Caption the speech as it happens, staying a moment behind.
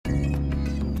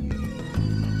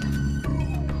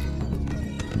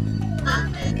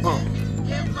What?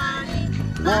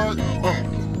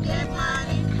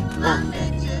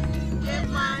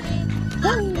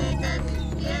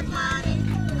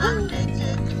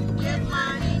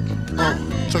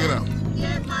 Check it out.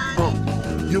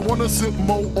 You wanna sip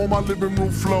mo on my living room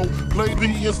floor? Play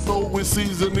me and so with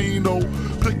Seasonino.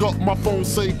 Pick up my phone,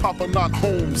 say Papa not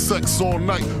home. Sex all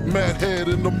night, mad head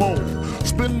in the moan.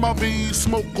 Spin my V,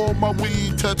 smoke on my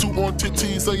weed. Tattoo on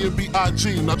titty saying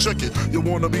B.I.G. Now check it, you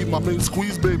wanna be my main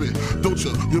squeeze, baby? Don't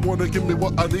you? You wanna give me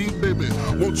what I need, baby?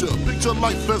 Won't you? Picture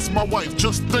life as my wife,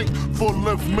 just think. Full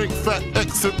length, make fat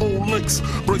X and old links.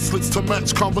 Bracelets to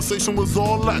match, conversation was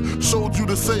all that. Showed you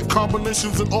the safe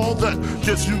combinations and all that.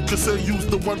 Guess you could say you's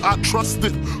the one I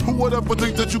trusted. Who would ever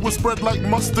think that you would spread like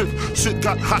mustard? Shit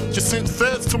got hot, you sent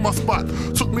feds to my spot.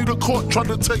 Took me to court, tried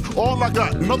to take all I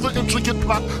got. Another intricate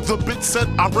plot, the bitch said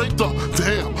I raped her.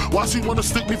 Damn, why she wanna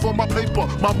stick me for my paper?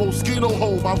 My Moschino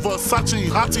hole, my Versace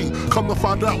hottie. Come to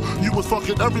find out, you was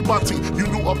fucking everybody. You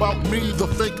knew about me, the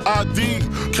fake ID.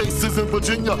 Cases in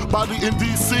Virginia, body in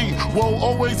DC. Whoa,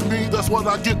 always me, that's what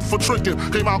I get for tricking.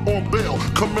 Came out on bail,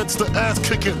 commenced the ass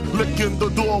kicking. Licking the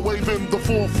door, waving the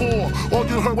 4-4. All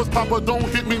you heard was Papa, don't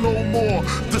hit me no more.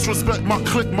 Disrespect my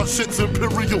clique, my shit's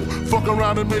imperial. Fuck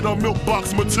around and made a milk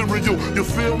box material. You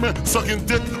feel me? Sucking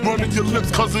dick, running your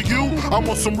lips cause of you. I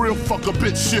want some real fucker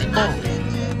bitch shit,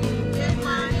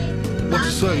 What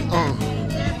you say,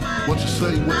 What you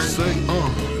say, what you say,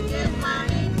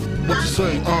 What you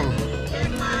say,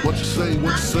 What you say,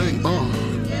 what you say,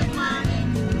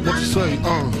 What you say,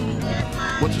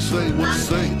 What you say, what you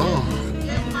say,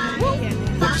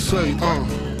 What you say,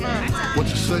 What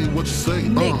you say, what you say,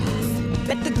 Niggas,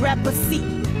 better grab a seat.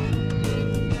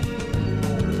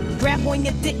 Grab on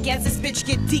your dick as this bitch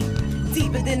get deep.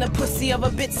 Deeper than the pussy of a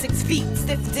bitch 6 feet.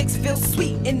 Stiff dicks feel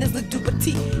sweet in this little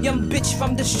petite. Young bitch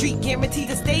from the street, guaranteed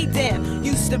to stay down.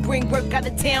 Used to bring work out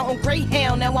of town on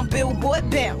Greyhound, now I'm billboard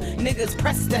bound. Niggas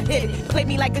pressed to hit it, play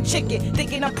me like a chicken,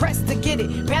 thinking I'm pressed to get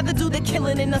it. Rather do the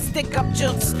killing than the stick up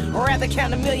jokes, or rather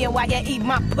count a million while you eat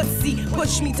my pussy.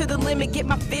 Push me to the limit, get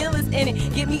my feelings in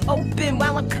it. Get me open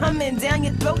while I'm coming down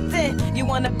your throat then. You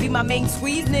wanna be my main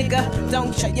squeeze, nigga?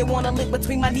 Don't you? You wanna live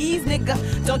between my knees, nigga?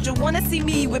 Don't you wanna see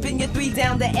me whipping your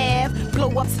down the Ave, blow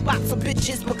up spots of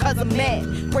bitches because I'm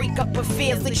mad. Break up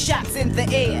affairs like shots in the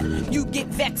air. You get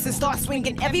vexed and start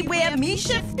swinging everywhere. Me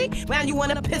shifty? Well, you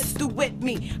want a pistol with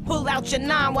me? Pull out your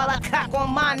 9 while I cock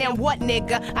on mine. Now what,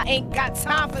 nigga? I ain't got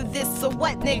time for this, so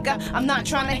what, nigga? I'm not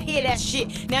trying to hear that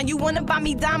shit. Now you wanna buy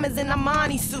me diamonds and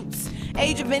Armani suits.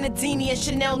 Age of Benedini and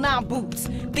Chanel 9 boots.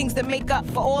 Things that make up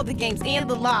for all the games and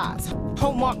the lies.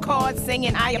 Hallmark cards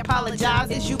saying I apologize.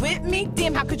 Is you with me?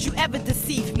 Damn, how could you ever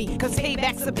deceive me? Cause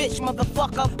payback's a bitch,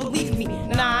 motherfucker, believe me.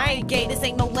 Nah, I ain't gay, this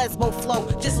ain't no lesbo flow.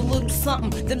 Just a little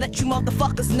something to let you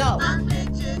motherfuckers know.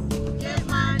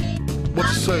 What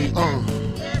you say,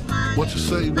 What you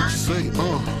say, what you say,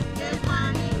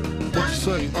 What you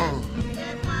say,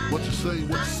 What you say,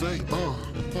 what you say,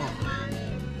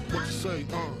 What you say,